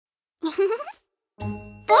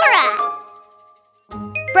Bora!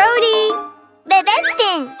 Brody!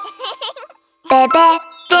 Bebefinn!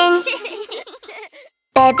 Bebefinn!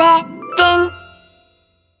 Bebefinn!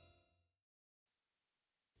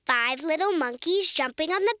 5 little monkeys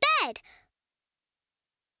jumping on the bed.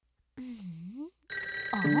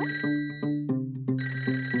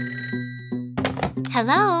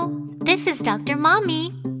 Hello, this is Dr.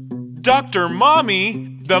 Mommy. Dr.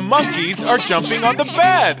 Mommy, the monkeys are jumping on the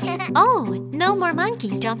bed. Oh, no more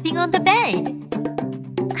monkeys jumping on the bed.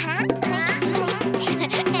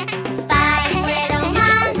 5 little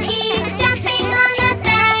monkeys jumping on the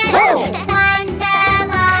bed. One fell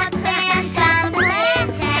off and bumped his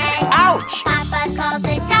head. Ouch! Papa called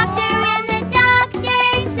the doctor and the doctor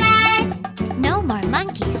said, No more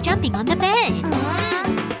monkeys jumping on the bed.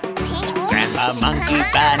 Grandpa monkey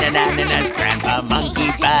banananas, Grandpa monkey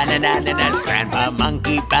banananas, Grandpa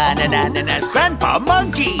monkey banananas, Grandpa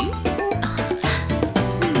monkey. 4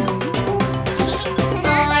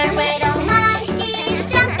 little monkeys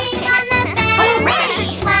jumping on the bed.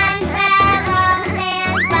 One fell off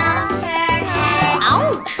and bumped her head.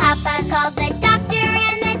 Ouch! Papa called the doctor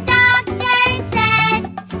and the doctor said,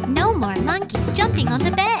 No more monkeys jumping on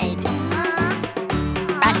the bed.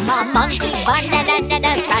 Grandma monkey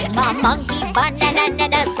banananas, Grandma monkey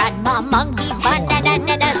banananas, Grandma monkey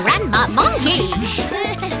banananas, Grandma monkey.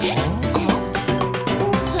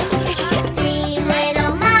 3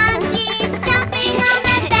 little monkeys jumping on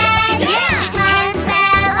the bed. One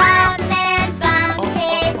fell off and bumped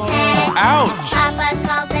his head. Ouch! Papa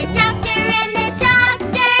called the doctor and the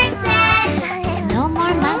doctor said, No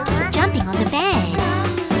more monkeys jumping on the bed.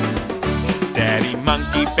 Daddy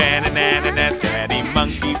monkey banananas, Daddy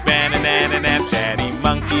monkey banananas, Daddy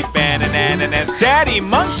monkey banananas, Daddy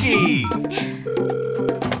monkey!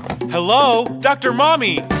 Hello, Dr.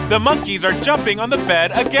 Mommy, the monkeys are jumping on the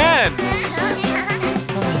bed again. 2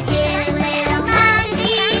 little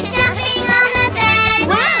monkeys jumping on the bed.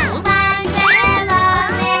 One fell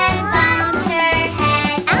off and bumped her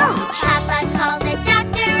head. Ouch! Papa called the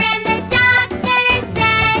doctor and the doctor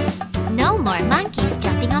said, No more monkeys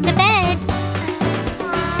jumping on the bed.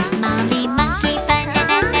 Mommy monkey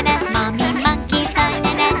banananas, Mommy monkey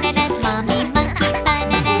banananas, Mommy monkey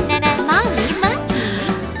banananas, Mommy monkey.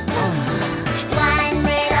 1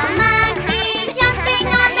 little monkey jumping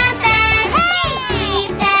on the bed. He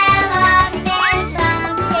fell off and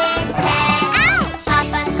bumped his head.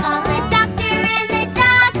 Papa called the doctor and the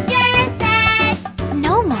doctor said,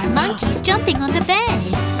 No more monkeys jumping on the bed.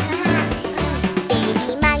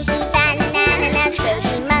 Baby monkey banananas,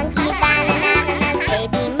 baby monkey banananas,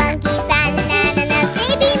 baby monkey banananas,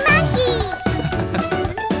 baby monkey.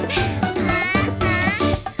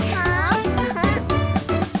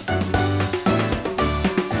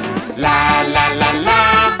 La la la la,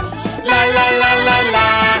 la la la la la,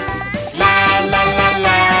 la la la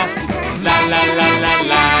la, la la la la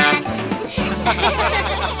la.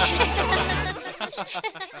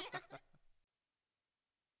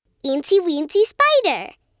 Eensy Weensy Spider.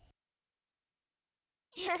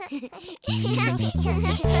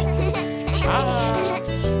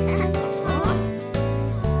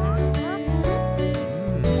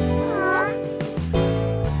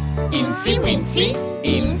 Eensy Weensy,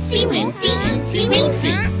 Eensy Weensy, Eensy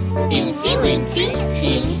Weensy, Eensy Weensy,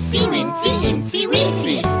 Eensy Weensy, Eensy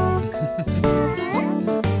Weensy.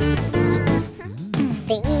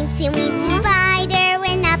 The Eensy Weensy Spider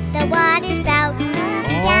went up the water spout.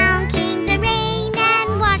 Down came the rain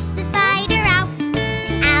and washed the spider out.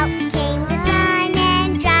 Out came the sun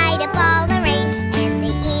and dried up all the rain. And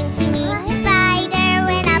the Eensy Weensy Spider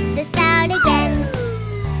went up the spout again.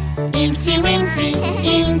 Eensy Weensy,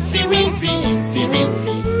 Eensy Weensy, Eensy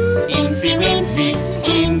Weensy, Eensy Weensy,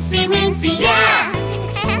 Eensy Weensy, yeah!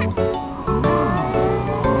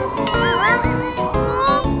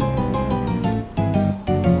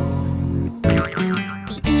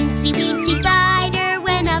 The Eensy Weensy Spider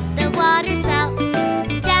went up the water spout.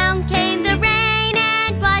 Down came the rain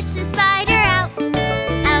and washed the spider out.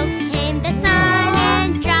 Out came the sun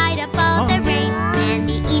and dried up all the rain. And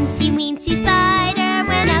the Eensy Weensy Spider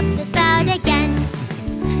went up the spout again.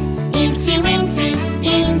 Eensy Weensy,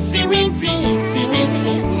 Eensy Weensy, Eensy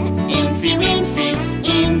Weensy, Eensy Weensy.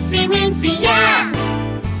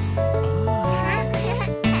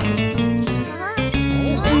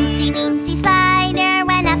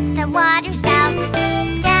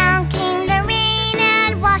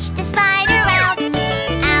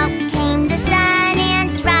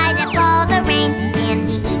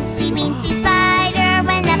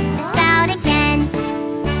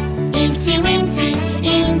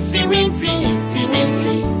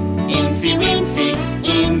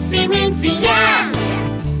 Weensy, yeah!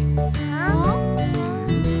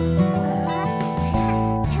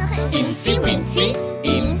 Eensy Weensy,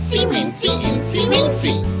 Eensy Weensy, Eensy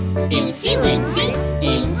Weensy. Eensy Weensy,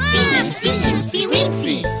 Eensy Weensy, Eensy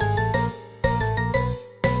Weensy.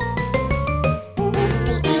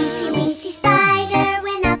 The Eensy Weensy spider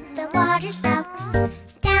went up the water spout.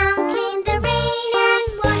 Down came the rain and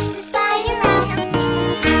washed the spider out.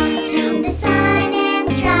 Out came the sun and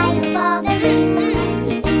dried up all the rain.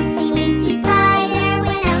 The Eensy Weensy spider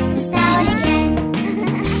went up the spout again.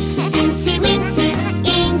 Eensy Weensy,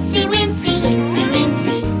 Eensy Weensy, Eensy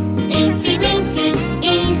Weensy. Eensy Weensy,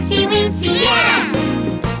 Eensy Weensy, yeah!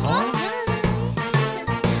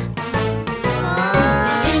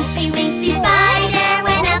 Eensy Weensy spider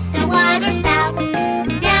went up the water spout.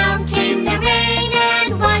 Down came the rain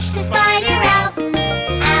and washed the spider out.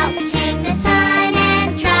 Out came the sun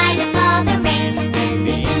and dried up all the rain. And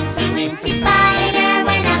the Eensy Weensy spider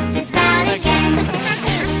went up the spout again.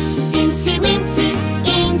 Eensy Weensy,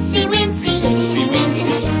 Eensy Weensy, Eensy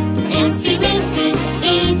Weensy. Eensy Weensy,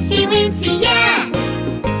 Eensy Weensy, yeah!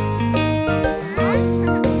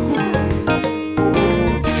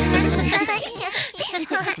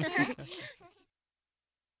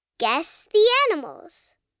 Guess the animals.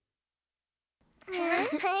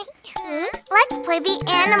 Let's play the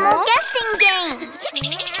animal guessing game.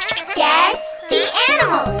 Guess the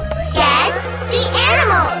animals. Guess the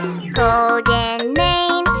animals. Golden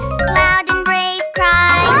mane, loud and brave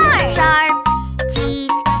cry. Roar. Sharp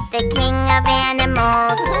teeth, the king of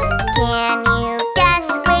animals. Can you guess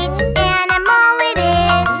which animal it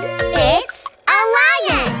is? It's a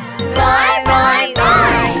lion. Roar, roar,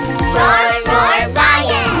 roar. Roar, roar,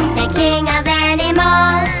 lion. The king of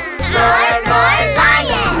animals. Roar, roar,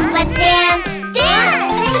 lion. Let's dance,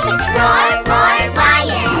 dance. Roar, roar,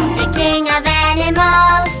 lion. The king of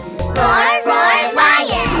animals. Roar, roar,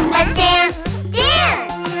 lion. Let's dance,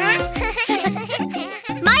 dance.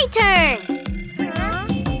 My turn.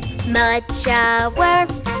 Much a worm,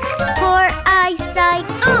 poor eyesight.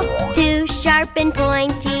 Too sharp and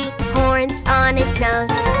pointy, horns on its nose.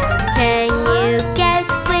 Can you guess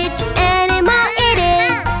which animal it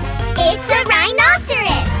is? It's a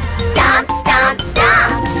rhinoceros. Stomp, stomp,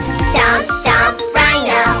 stomp. Stomp, stomp,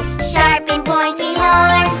 rhino. Sharp and pointy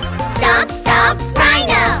horns. Stomp, stomp,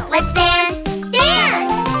 rhino. Let's dance,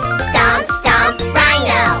 dance. Stomp, stomp,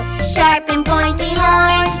 rhino. Sharp and pointy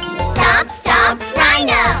horns. Stomp, stomp,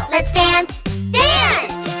 rhino. Let's dance,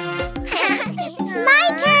 dance. My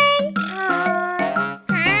turn.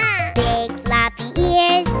 Big floppy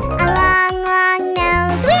ears, a long, long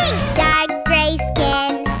nose. Swing! Dark gray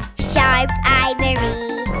skin, sharp ivory.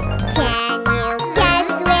 Can you guess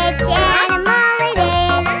which animal it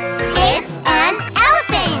is? It's an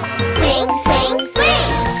elephant. Swing, swing, swing.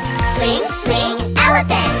 Swing, swing,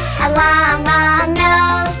 elephant. A long, long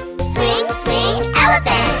nose. Swing, swing,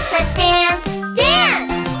 elephant. Let's dance,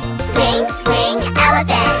 dance. Swing, swing,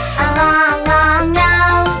 elephant. A long, long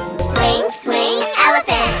nose. Swing, swing,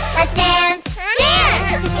 elephant. Let's dance,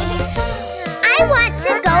 dance. I want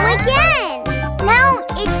to go again. No,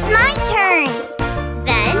 it's my turn.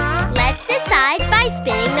 Then let's decide by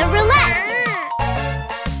spinning the roulette.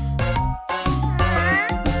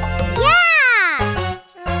 Yeah!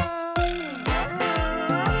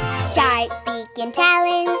 Sharp beak and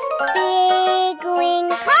talons, big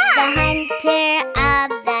wings, the hunter of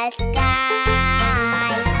the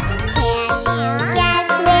sky. Can you guess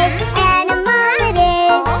which animal it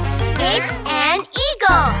is? It's an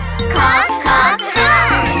eagle. Caw, caw, caw.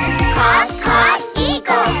 Caw, caw,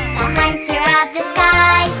 eagle. The hunter of the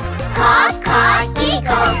sky. Caw, caw,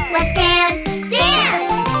 eagle. Let's dance,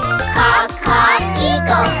 dance. Caw, caw,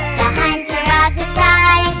 eagle. The hunter of the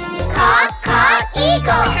sky. Caw, caw,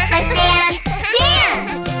 eagle. Let's dance,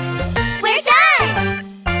 dance. We're done.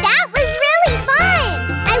 That was really fun.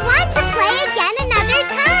 I want to play again another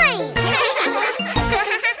time.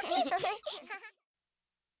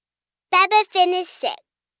 Bebefinn is sick.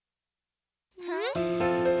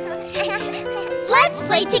 Let's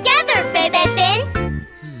play together, Bebefinn.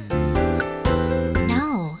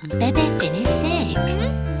 No, Bebefinn is sick.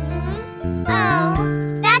 Oh,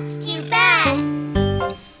 that's too bad.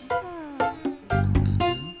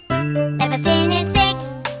 Bebefinn is sick.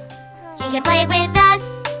 He can play with us.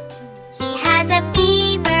 He has a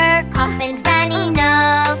fever, cough, and runny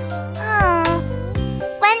nose. Oh,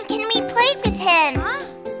 when can we play with him?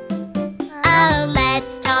 Oh,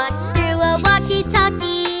 let's talk through a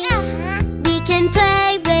walkie-talkie. We can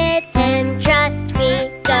play with him, trust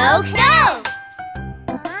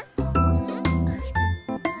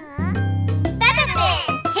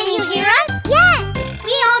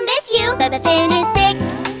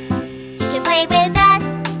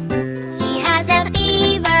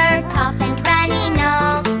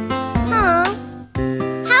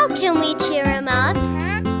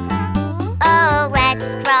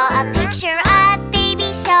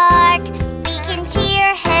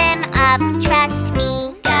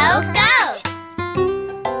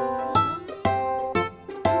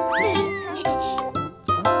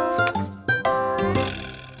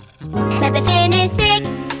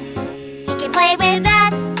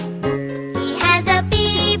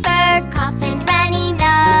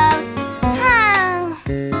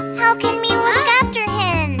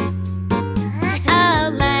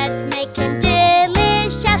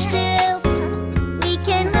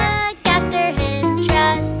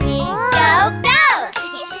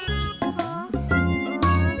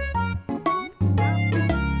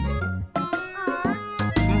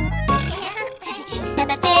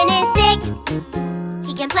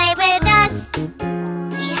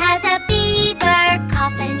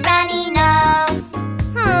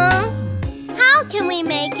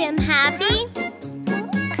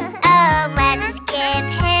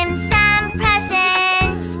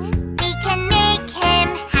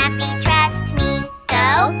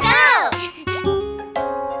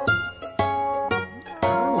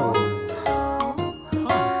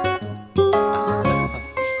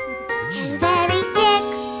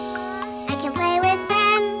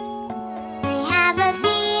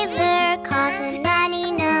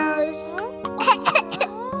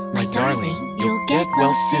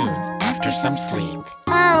well soon after some sleep.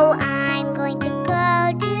 Oh, I'm going to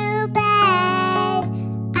go to bed.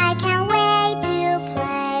 I can't wait to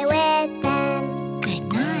play with them. Good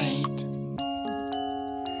night.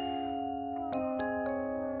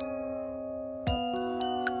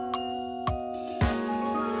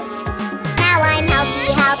 Now I'm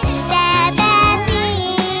healthy, healthy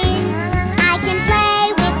Bebefinn. I can play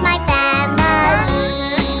with my family.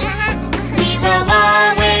 We will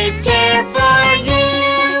always care for you.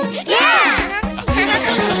 Yeah!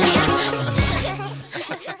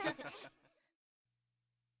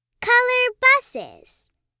 Color buses.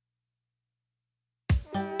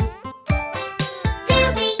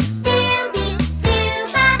 Doobie, doobie,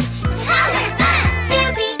 dooba. Color bus.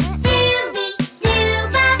 Doobie, doobie,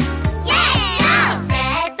 dooba. Let's go!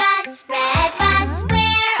 Red bus,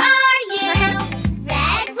 where are you?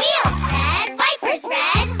 Red wheels, red wipers,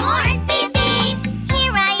 red horn, beep beep.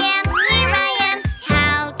 Here I am,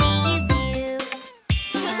 how do you do?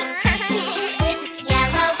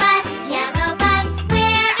 Yellow bus,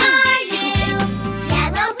 where are you?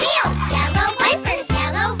 Yellow wheels, yellow wipers,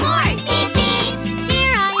 yellow horn, beep beep.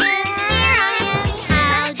 Here I am,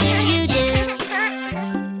 how do you do?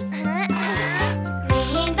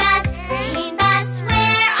 Green bus,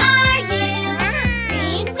 where are you?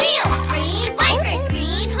 Green wheels, green wipers,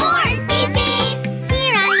 green horn, beep beep.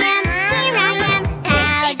 Here I am,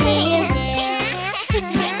 how do you do?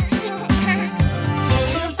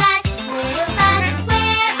 Blue bus,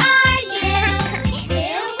 where are you?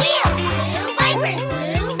 Blue wheels, blue wipers,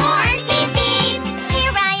 blue horn, beep beep.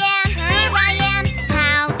 Here I am,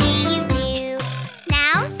 how do you do?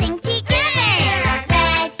 Now sing together.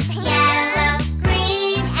 Red, yellow,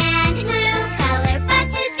 green, and blue. Color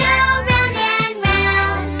buses go round and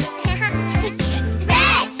round.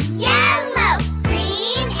 Red, yellow,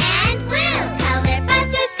 green, and blue. Color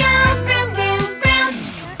buses go vroom, vroom, vroom.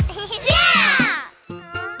 Yeah!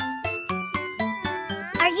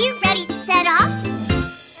 Are you ready to set off?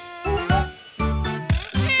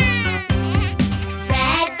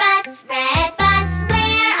 Red bus, where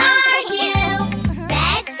are you?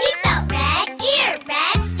 Red seatbelt, red gear,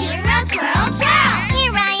 red steering wheel, twirl, twirl.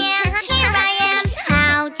 Here I am,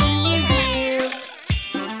 how do you do?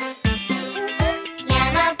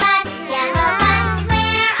 Yellow bus,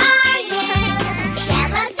 where are you?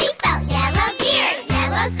 Yellow seatbelt, yellow gear,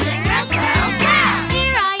 yellow steering wheel, twirl, twirl.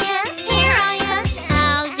 Here I am,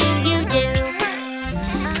 how do you do?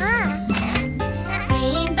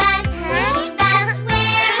 Green bus,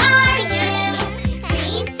 where are you?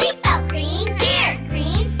 Green seatbelt, green gear,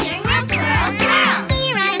 green steering wheel, twirl, twirl.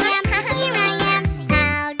 Here I am,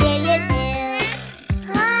 how do you do?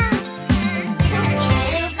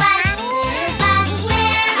 Blue bus,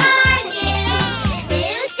 where are you?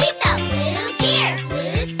 Blue seatbelt, blue gear,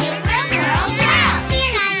 blue steering wheel, twirl, twirl.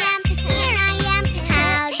 Here I am,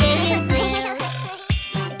 how do you do?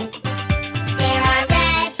 There are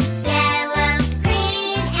red, yellow,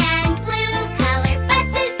 green, and blue. Color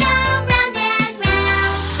buses go round and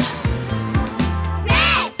round.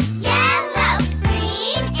 Red, yellow,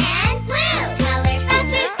 green, and blue. Color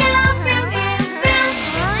buses go vroom, vroom,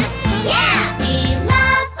 vroom. Yeah, we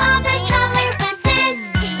love all the color buses.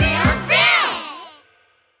 Vroom, vroom.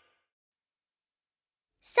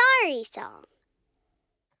 Sorry song.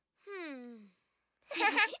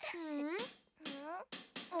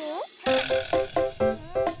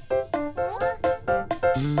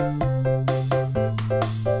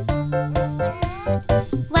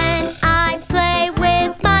 When I play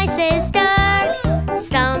with my sister,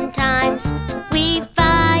 sometimes we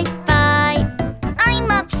fight.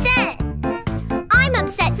 I'm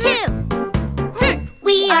upset too.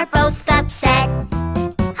 We are both upset.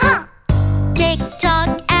 Tick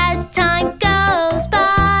tock as time goes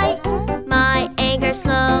by. My anger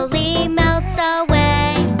slowly melts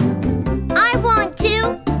away. I want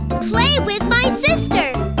to play with my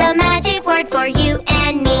sister. The magic word for you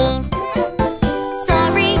and me.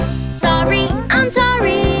 Sorry, I'm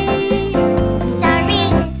sorry. Sorry,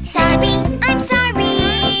 I'm sorry.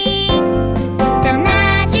 The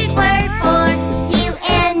magic word for you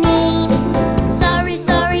and me.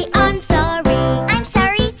 Sorry, I'm sorry. I'm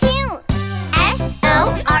sorry too.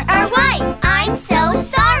 S-O-R-R-Y. I'm so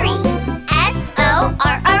sorry.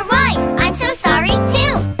 S-O-R-R-Y. I'm so sorry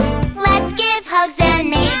too. Let's give hugs and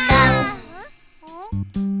make up.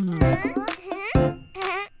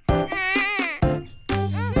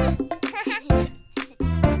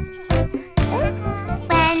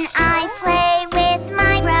 When I play with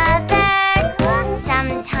my brother,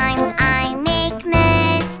 sometimes I make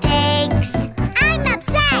mistakes. I'm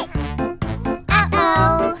upset.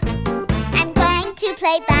 Uh-oh. I'm going to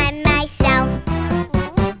play by myself.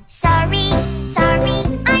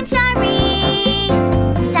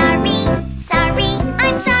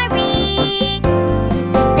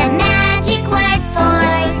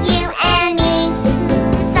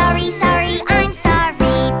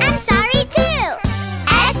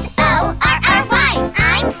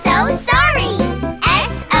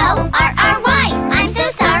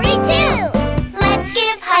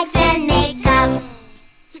 hugs and makeup.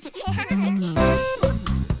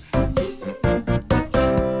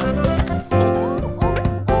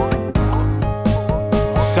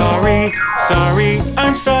 Sorry, sorry,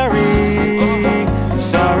 I'm sorry.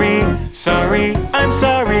 Sorry, sorry, I'm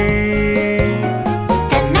sorry.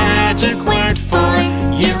 The magic word for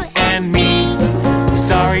you and me.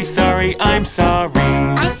 Sorry, sorry, I'm sorry.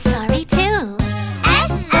 I'm sorry too.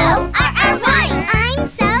 S-O-R-R-Y. I'm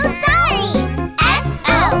so sorry.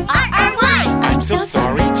 S-O-R-R-Y. I'm so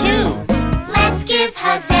sorry too. Let's give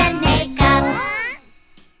hugs and makeup.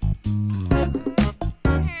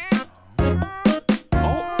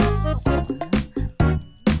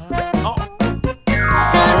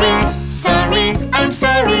 Sorry, sorry, I'm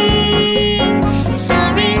sorry.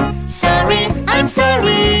 Sorry, sorry, I'm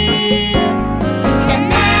sorry. The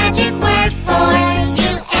magic word for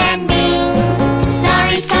you and me.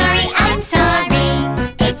 Sorry, sorry, I'm sorry.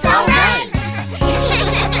 It's alright.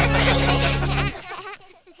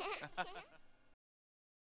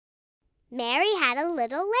 Mary had a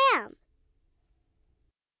little lamb.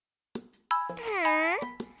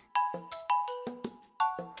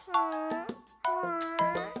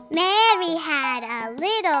 Mary had a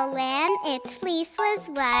little lamb, its fleece was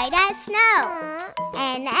white as snow.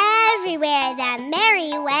 And everywhere that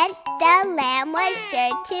Mary went, the lamb was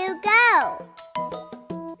sure to go.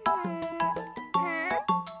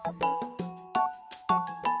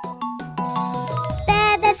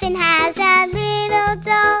 Bebefinn has a little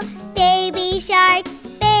doll, baby shark,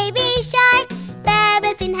 baby shark.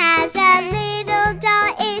 Bebefinn has a little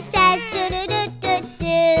doll, it says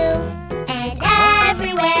do-do-do-do-do. And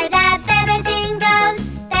everywhere that Bebefinn goes,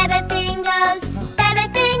 Bebefinn goes,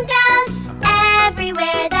 Bebefinn goes.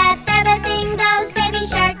 Everywhere that Bebefinn goes, baby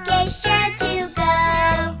shark is sure to go.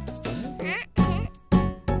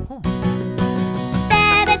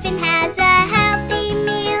 Bebefinn has a healthy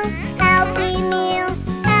meal, healthy meal,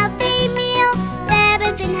 healthy meal.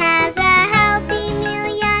 Bebefinn has a healthy meal,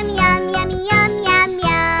 yum, yum, yummy, yum, yum,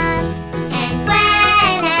 yum. And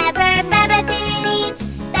whenever Bebefinn eats,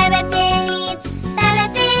 Bebefinn eats,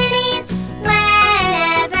 Bebefinn eats.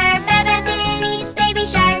 Whenever Bebefinn eats, baby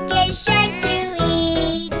shark is sure to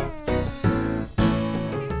eat.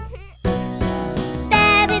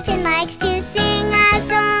 Bebefinn likes to sing a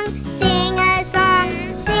song, sing a song,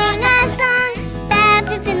 sing a song.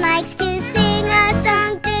 Bebefinn likes to sing a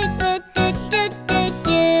song, do-do-do-do-do-do.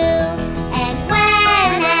 And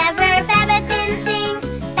whenever Bebefinn sings,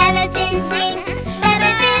 Bebefinn sings,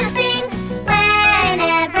 Bebefinn sings.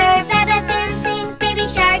 Whenever Bebefinn sings, baby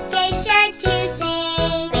shark is sure to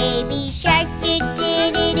sing. Baby shark,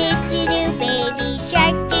 do-do-do-do-do-do. Baby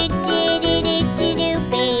shark, do-do-do-do-do-do.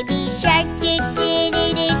 Baby shark,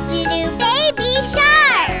 do-do-do-do-do-do. Baby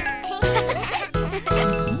shark!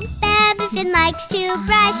 Bebefinn likes to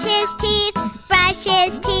brush his teeth, brush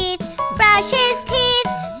his teeth, brush his teeth.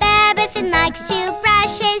 Bebefinn likes to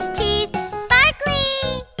brush his teeth.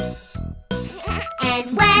 Sparkly! And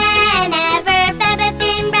whenever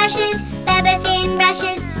Bebefinn brushes, Bebefinn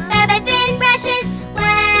brushes, Bebefinn brushes.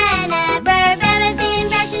 Whenever Bebefinn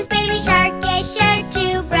brushes, baby shark is sure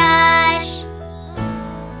to brush.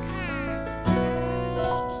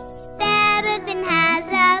 Bebefinn has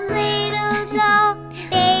a little doll,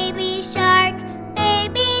 baby shark,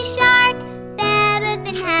 baby shark.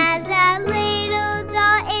 Bebefinn has a little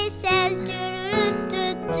doll, it says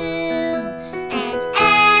do-do-do-do-do. And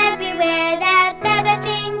everywhere that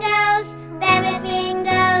Bebefinn goes, Bebefinn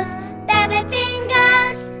goes, Bebefinn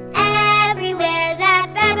goes. Everywhere that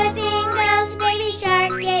Bebefinn goes, baby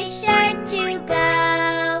shark is sure to go.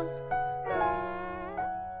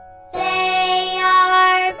 They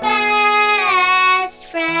are best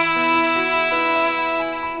friends.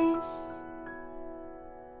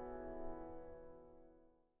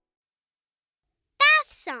 Bath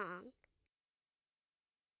song.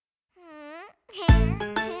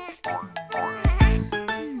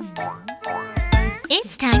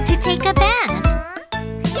 It's time to take a bath.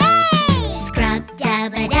 Yay!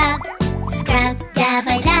 Scrub-dub-a-dub,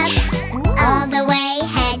 scrub-dub-a-dub. All the way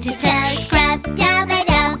head to toe,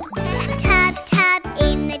 scrub-dub-a-dub. Tub, tub,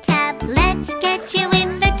 in the tub. Let's get you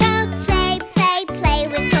in the tub. Play, play, play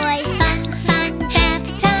with toys. Fun, fun bath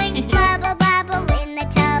time. Bubble, bubble in the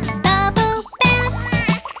tub. Bubble bath.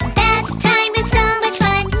 Bath time is so much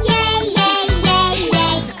fun. Yay, yay, yay,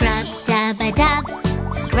 yay. Scrub-dub-a-dub,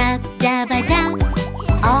 scrub-dub-a-dub.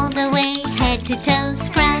 All the way head to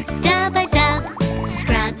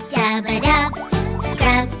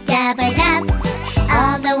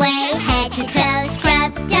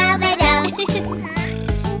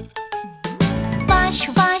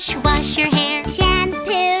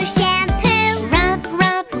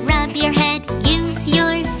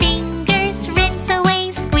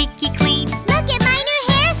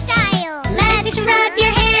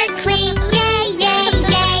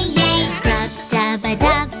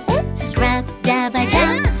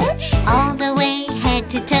all the way head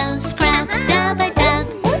to toe. Scrub, dub-a-dub.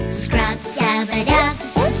 Scrub, dub-a-dub.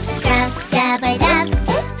 Scrub, dub-a-dub.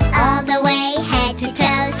 All the way head to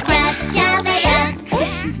toe. Scrub, dub-a-dub.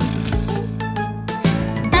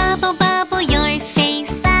 Bubble, bubble your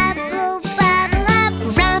face. Bubble, bubble up.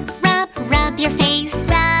 Rub, rub, rub your face.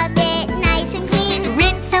 Rub it nice and clean.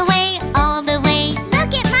 Rinse away all the way.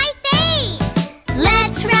 Look at my face.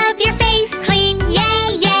 Let's rub your face clean.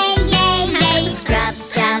 Yay, yay, yay, yay. Scrub,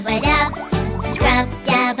 dub-a-dub. Scrub,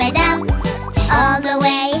 dub-a-dub. All the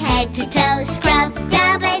way head to toe. Scrub,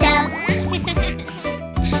 dub-a-dub.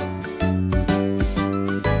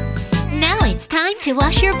 Now it's time to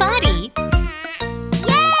wash your body.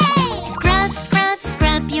 Yay! Scrub, scrub,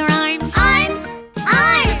 scrub your arms. Arms,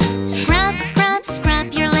 arms. Scrub, scrub,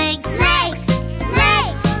 scrub your legs. Legs,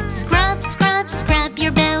 legs. Scrub, scrub, scrub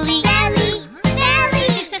your belly. Belly, belly.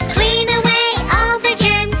 Clean away all the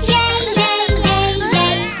germs. Yay, yay, yay,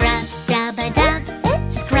 yay. Scrub, dub-a-dub.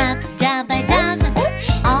 Scrub, dub-a-dub.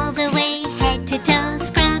 All the way head to toe.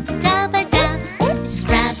 Scrub, dub-a-dub.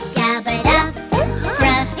 Scrub, dub-a-dub.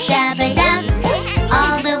 Scrub, dub-a-dub.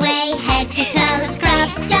 All the way head to toe. Scrub,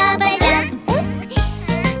 dub-a-dub.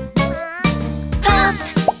 Pop,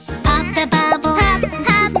 pop the bubbles.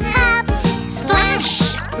 Hop, hop, hop. Splash,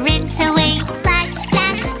 rinse away. Splash,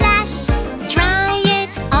 splash, splash. Dry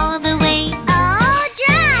it all the way. All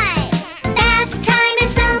dry. Bath time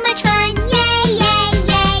is so much fun. Yay, yay,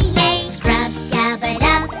 yay, yay. Scrub,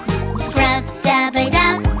 dub-a-dub. Scrub,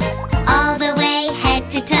 dub-a-dub. All the way head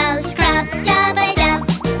to toe. Scrub, dub-a-dub.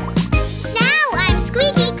 Now I'm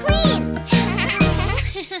squeaky clean.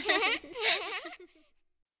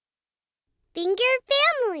 Finger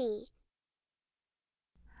family.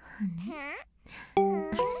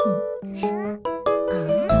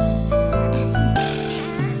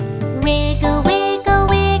 Wiggle, wiggle,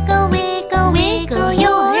 wiggle, wiggle, wiggle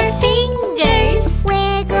your fingers.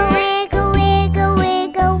 Wiggle, wiggle, wiggle,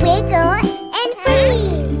 wiggle, wiggle, and free.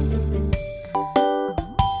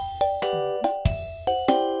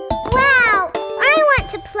 Wow, I want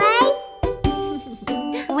to play.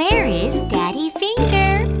 Where is Daddy Finger?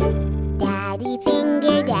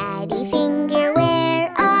 Daddy finger, where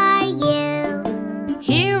are you?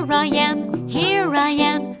 Here I am, here I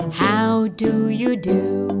am. How do you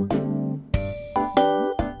do?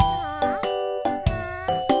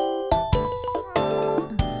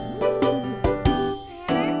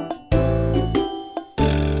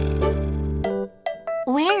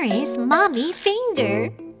 Where is Mommy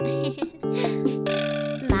Finger?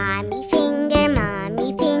 Mommy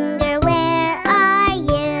finger, where are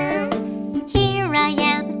you? Here I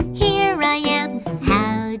am.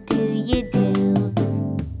 How do you do?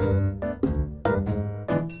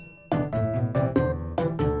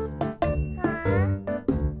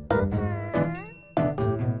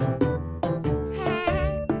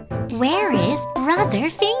 Where is Brother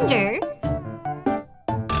Finger?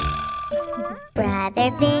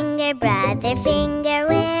 Brother finger,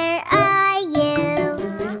 where are you?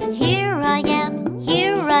 Here I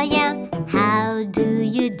am. How do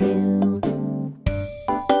you do?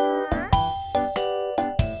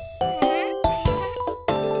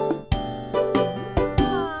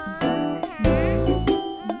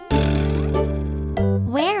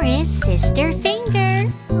 Where is Sister Finger?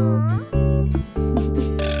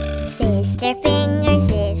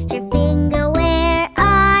 Sister finger, where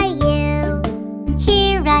are you?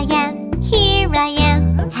 Here I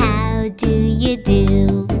am. How do you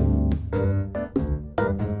do?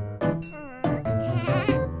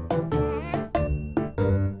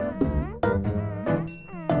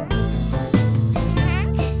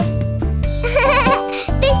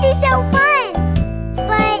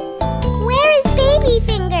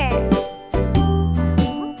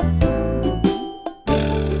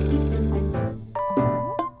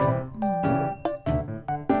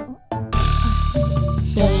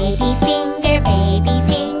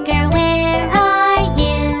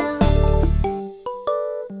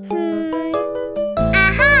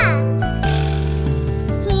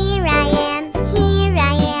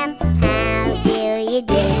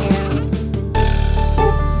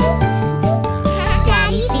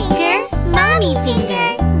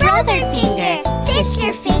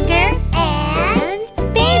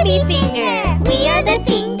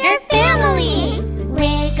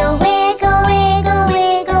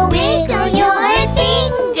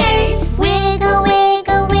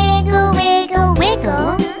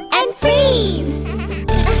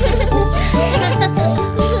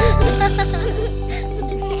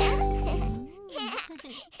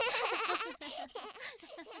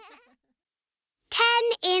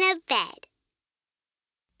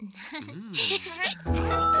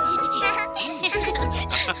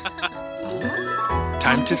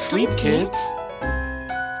 Time to sleep, kids.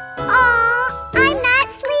 Aw, I'm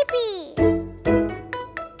not sleepy.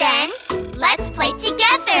 Then, let's play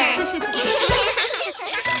together.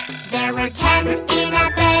 There were 10 in a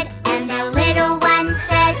bed, and the little one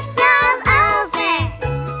said, Roll over,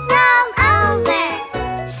 roll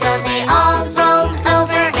over. so they all rolled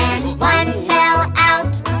over and one fell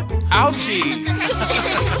out. Ouchie!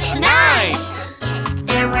 9!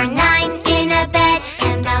 There were 9 in a bed,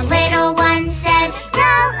 and the little one said,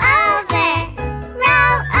 Roll over,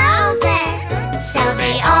 roll over. so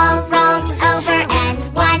they all rolled over and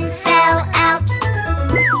one fell out.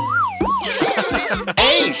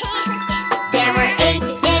 8! There were 8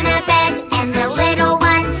 in a bed, and the little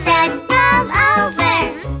one said, Roll over,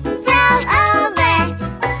 roll over.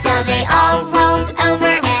 so they all rolled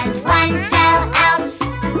over and one fell out.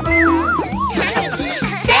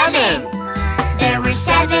 7! There were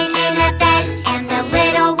 7 in a bed, and the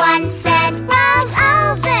little one said, Roll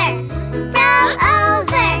over, roll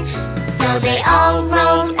over. so they all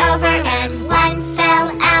rolled over and one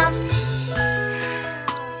fell out.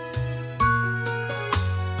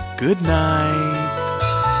 Good night.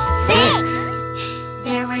 6!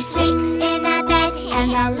 There were 6 in a bed,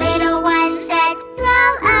 and the little one said,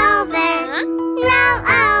 Roll over, roll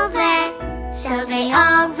over. so they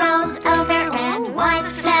all rolled over and one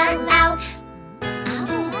fell out. 5!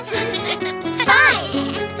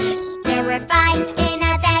 There were 5 in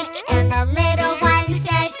a bed, and the little one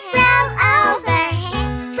said, Roll over,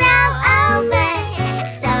 roll over.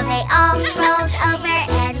 so they all rolled over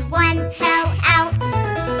and one fell out.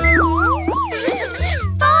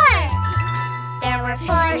 4! There were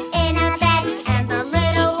 4 in a bed, and the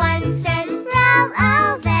little one said, Roll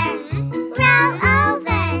over, roll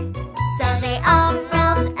over. so they all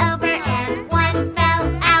rolled over and one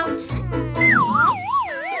fell out.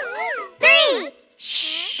 3!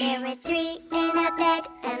 There were 3 in a bed,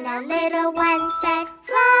 and the little one said,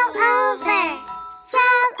 Roll over,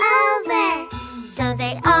 roll over. so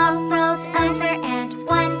they all rolled over and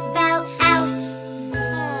one fell out.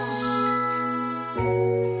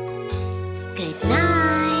 Good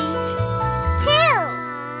night. 2!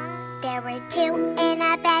 There were 2 in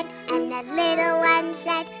a bed, and the little one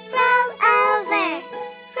said, Roll over,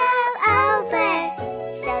 roll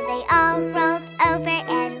over. So they all rolled over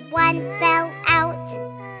and one fell out.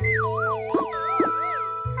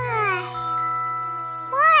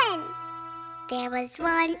 1! There was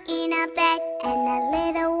 1 in a bed, and the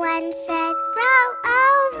little one said, Roll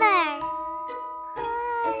over.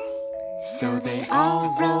 So they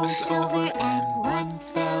all rolled over and one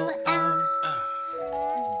fell out.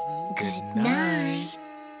 Good night.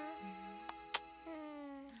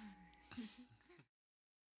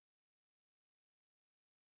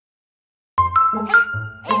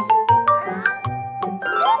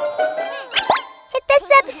 Hit the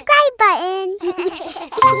subscribe button.